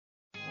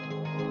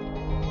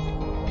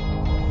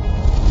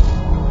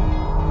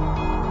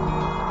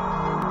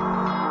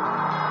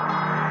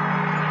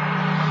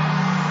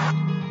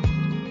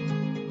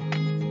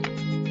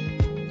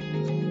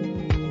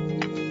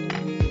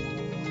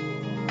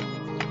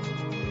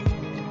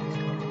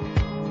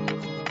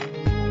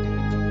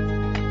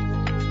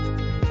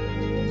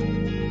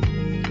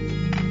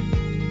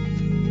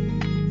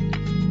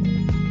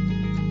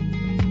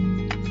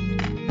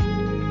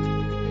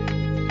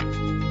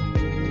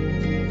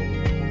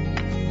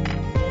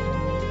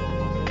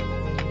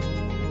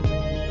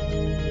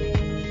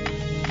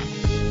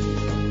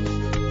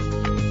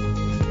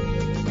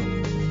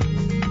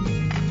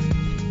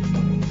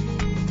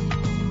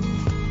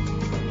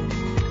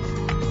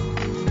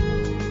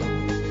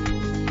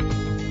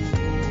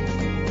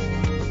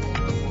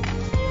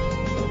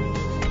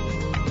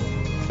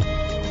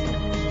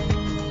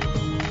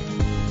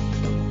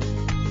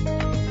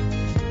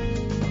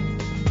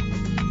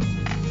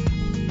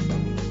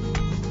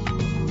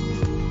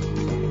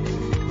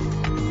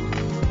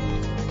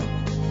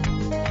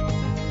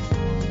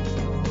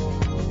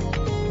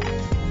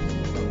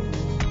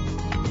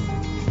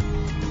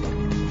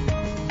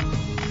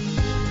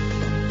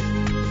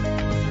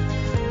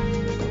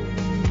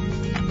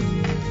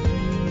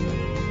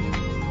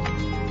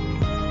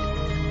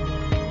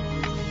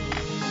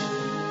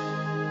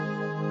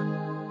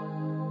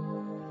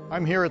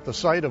I'm here at the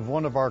site of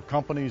one of our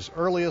company's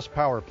earliest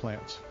power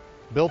plants,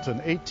 built in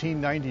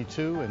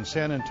 1892 in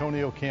San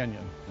Antonio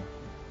Canyon,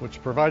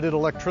 which provided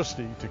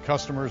electricity to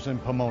customers in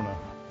Pomona.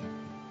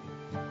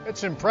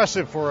 It's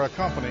impressive for a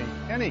company,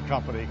 any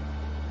company,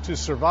 to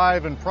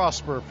survive and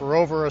prosper for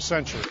over a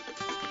century.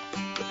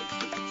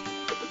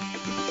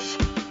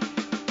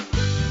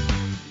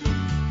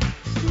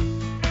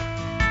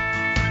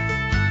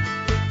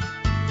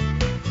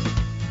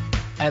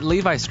 At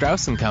Levi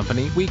Strauss &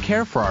 Company, we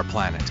care for our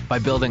planet by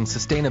building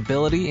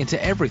sustainability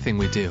into everything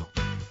we do.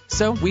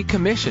 So we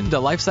commissioned a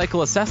life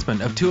cycle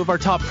assessment of two of our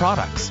top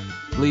products,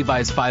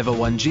 Levi's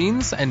 501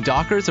 jeans and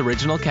Dockers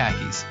original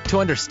khakis, to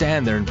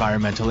understand their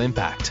environmental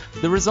impact.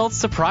 The results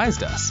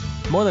surprised us.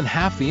 More than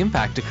half the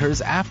impact occurs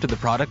after the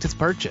product is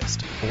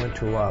purchased. I went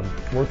to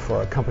work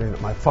for a company that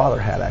my father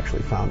had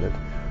actually founded.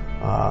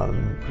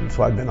 And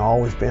so I've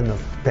always been in the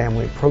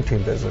family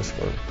protein business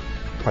for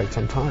quite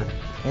some time.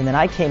 And then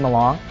I came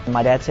along, and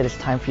my dad said, it's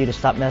time for you to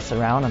stop messing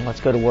around and let's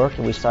go to work.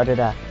 And we started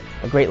a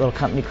great little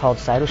company called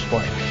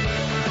Cytosport.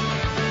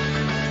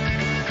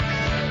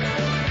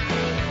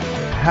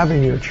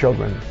 Having your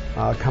children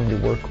come to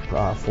work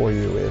for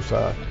you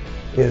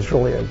is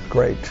really a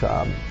great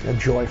a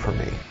joy for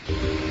me.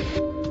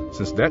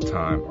 Since that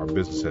time, our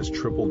business has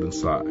tripled in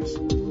size.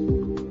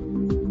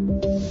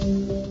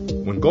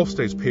 When Gulf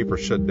States Paper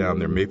shut down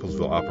their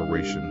Maplesville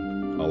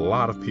operation, a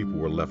lot of people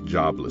were left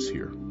jobless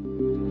here.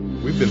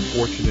 We've been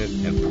fortunate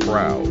and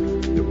proud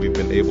that we've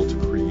been able to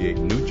create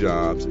new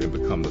jobs and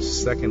become the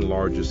second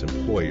largest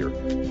employer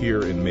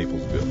here in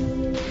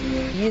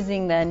Maplesville.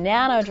 Using the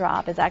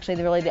NanoDrop is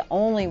actually really the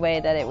only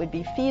way that it would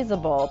be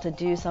feasible to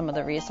do some of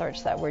the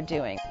research that we're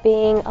doing.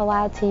 Being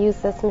allowed to use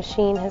this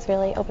machine has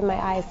really opened my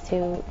eyes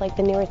to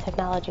the newer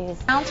technologies.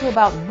 Down to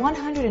about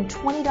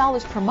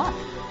 $120 per month.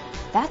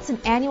 That's an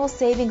annual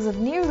savings of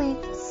nearly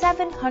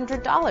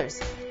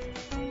 $700.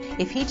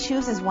 If he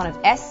chooses one of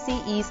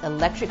SCE's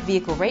electric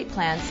vehicle rate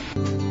plans.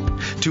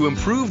 To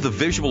improve the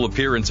visual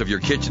appearance of your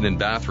kitchen and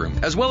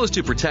bathroom, as well as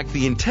to protect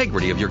the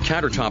integrity of your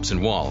countertops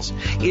and walls,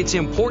 it's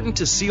important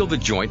to seal the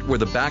joint where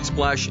the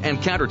backsplash and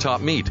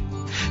countertop meet.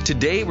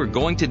 Today, we're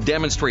going to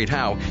demonstrate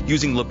how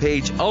using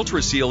LePage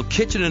Ultra Seal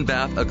Kitchen and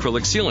Bath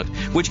Acrylic Sealant,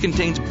 which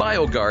contains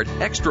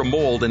BioGuard extra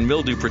mold and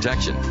mildew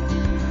protection.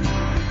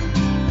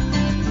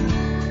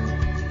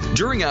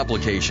 During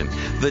application,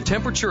 the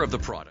temperature of the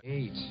product.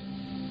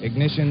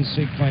 Ignition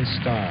sequence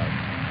start.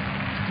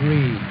 3,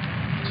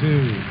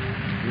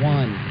 2,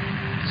 1,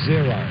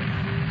 0.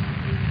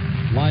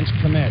 Launch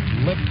commit.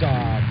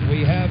 Liftoff.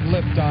 We have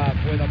liftoff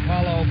with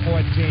Apollo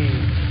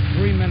 14.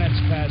 3 minutes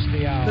past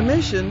the hour. The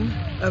mission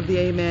of the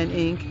AMAN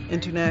Inc.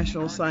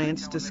 International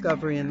Science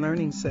Discovery and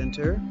Learning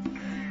Center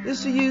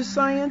is to use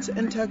science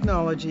and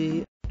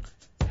technology.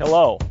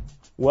 Hello.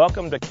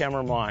 Welcome to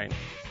Kemmer Mine.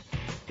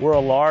 We're a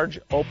large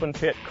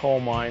open-pit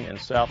coal mine in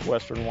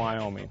southwestern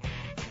Wyoming.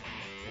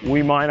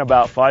 We mine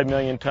about 5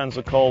 million tons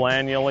of coal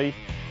annually,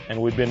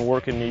 and we've been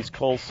working these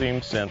coal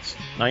seams since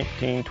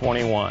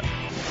 1921.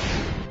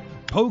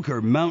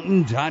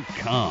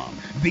 PokerMountain.com.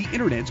 The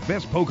internet's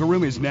best poker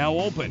room is now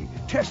open.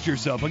 Test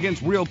yourself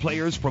against real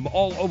players from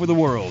all over the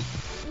world.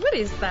 What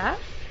is that?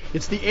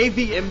 It's the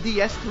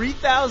AVMDS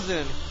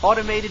 3000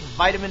 automated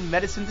vitamin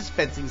medicine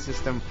dispensing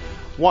system.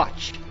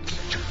 Watch.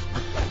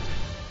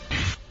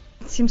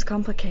 It seems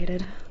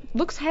complicated.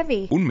 Looks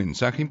heavy. Un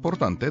mensaje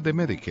importante de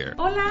Medicare.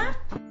 Hola,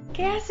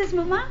 ¿qué haces,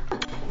 mamá?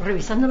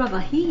 Revisando la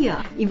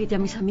vajilla. Invité a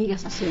mis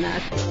amigas a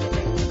cenar.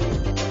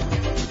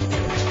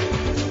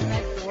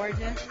 That's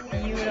gorgeous,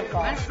 beautiful.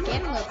 My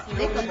skin looks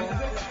lickable.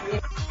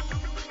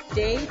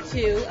 Day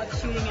 2 of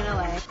shooting in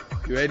LA.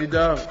 You ready,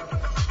 dog?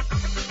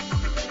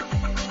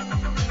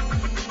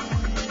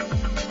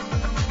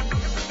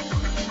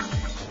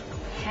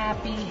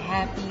 Happy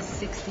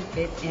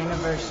 65th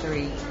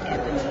anniversary,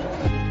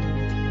 Ebony.